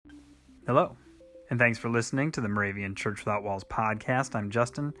Hello, and thanks for listening to the Moravian Church Without Walls podcast. I'm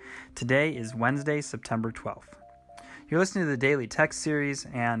Justin. Today is Wednesday, September 12th. You're listening to the Daily Text Series,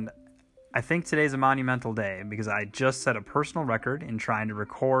 and I think today's a monumental day because I just set a personal record in trying to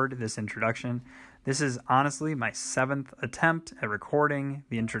record this introduction. This is honestly my 7th attempt at recording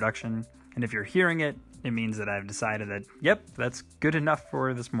the introduction, and if you're hearing it, it means that I've decided that, yep, that's good enough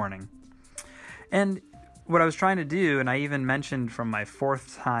for this morning. And what I was trying to do, and I even mentioned from my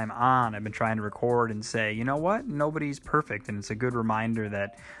 4th time on, I've been trying to record and say, you know what, nobody's perfect, and it's a good reminder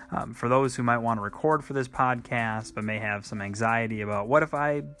that for those who might want to record for this podcast but may have some anxiety about what if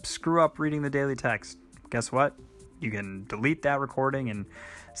I screw up reading the daily text, guess what? You can delete that recording and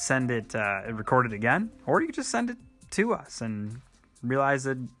send it, record it again, or you can just send it to us and realize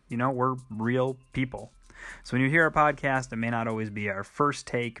that, you know, we're real people. So when you hear a podcast, it may not always be our first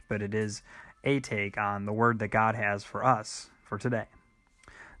take, but it is a take on the word that God has for us for today.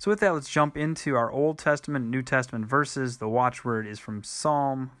 So with that, let's jump into our Old Testament, New Testament verses. The watchword is from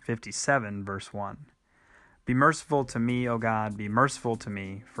Psalm 57, verse 1. Be merciful to me, O God, be merciful to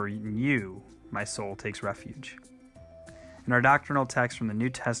me, for in you my soul takes refuge. And our doctrinal text from the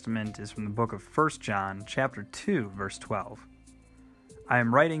New Testament is from the book of 1 John, chapter 2, verse 12. I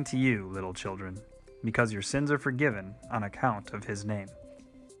am writing to you, little children, because your sins are forgiven on account of his name.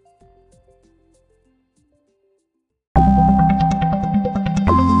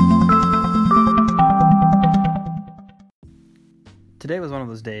 Today was one of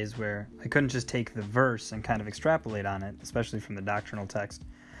those days where I couldn't just take the verse and kind of extrapolate on it, especially from the doctrinal text,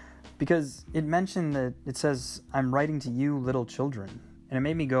 because it mentioned that it says, I'm writing to you, little children. And it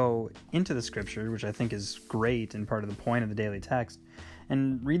made me go into the scripture, which I think is great and part of the point of the daily text,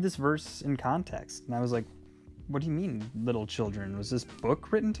 and read this verse in context. And I was like, what do you mean, little children? Was this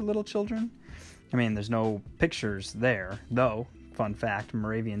book written to little children? I mean, there's no pictures there, though. Fun fact,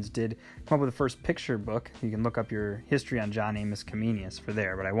 Moravians did come up with the first picture book. You can look up your history on John Amos Comenius for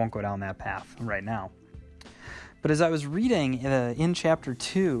there, but I won't go down that path right now. But as I was reading in chapter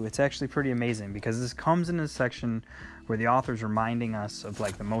 2, it's actually pretty amazing because this comes in a section where the author's reminding us of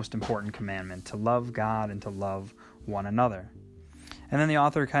like the most important commandment, to love God and to love one another. And then the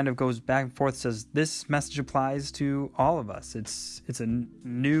author kind of goes back and forth, says this message applies to all of us. It's a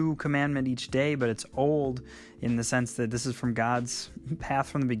new commandment each day, but it's old in the sense that this is from God's path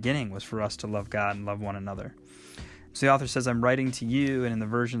from the beginning, was for us to love God and love one another. So the author says, I'm writing to you, and in the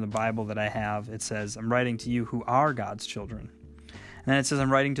version of the Bible that I have, it says, I'm writing to you who are God's children. And then it says,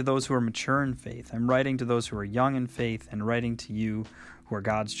 I'm writing to those who are mature in faith. I'm writing to those who are young in faith, and writing to you who are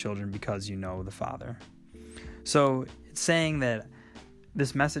God's children because you know the Father. So it's saying that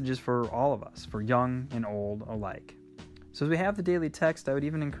this message is for all of us, for young and old alike. So as we have the daily text, I would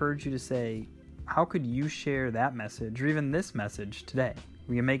even encourage you to say, how could you share that message or even this message today?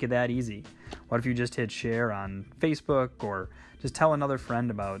 We can make it that easy. What if you just hit share on Facebook, or just tell another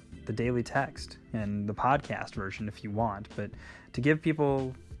friend about the daily text and the podcast version if you want, but to give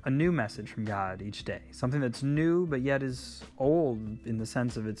people a new message from God each day, something that's new but yet is old in the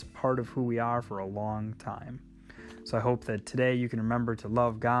sense of it's part of who we are for a long time. So I hope that today you can remember to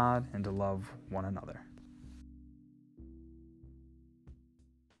love God and to love one another.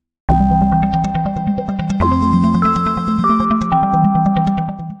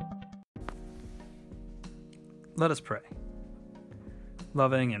 Let us pray.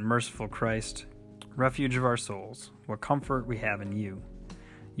 Loving and merciful Christ, refuge of our souls, what comfort we have in you.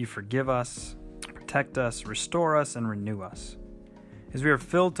 You forgive us, protect us, restore us, and renew us. As we are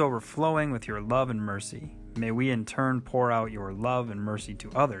filled to overflowing with your love and mercy, may we in turn pour out your love and mercy to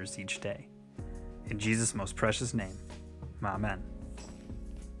others each day. In Jesus' most precious name, Amen.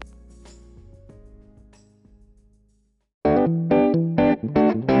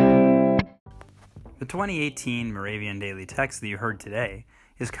 The 2018 Moravian Daily Text that you heard today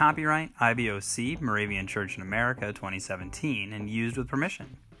is copyright IBOC Moravian Church in America 2017 and used with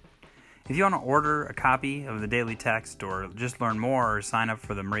permission. If you want to order a copy of the Daily Text or just learn more or sign up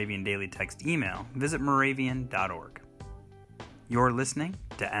for the Moravian Daily Text email, visit moravian.org. You're listening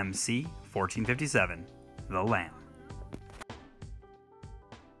to MC 1457, The Lamb.